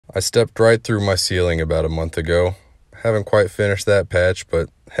I stepped right through my ceiling about a month ago. Haven't quite finished that patch, but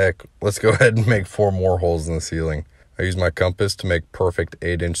heck, let's go ahead and make 4 more holes in the ceiling. I used my compass to make perfect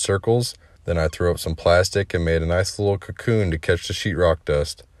 8-inch circles. Then I threw up some plastic and made a nice little cocoon to catch the sheetrock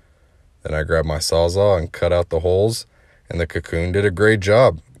dust. Then I grabbed my Sawzall and cut out the holes, and the cocoon did a great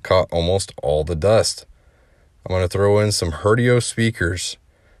job, caught almost all the dust. I'm going to throw in some Herdio speakers.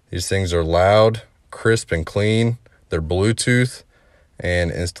 These things are loud, crisp, and clean. They're Bluetooth,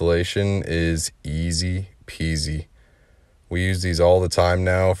 and installation is easy peasy. We use these all the time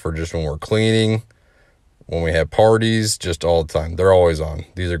now for just when we're cleaning, when we have parties, just all the time. They're always on.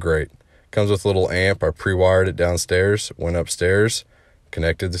 These are great. Comes with a little amp. I pre-wired it downstairs, went upstairs,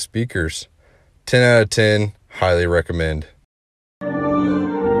 connected the speakers. 10 out of 10, highly recommend.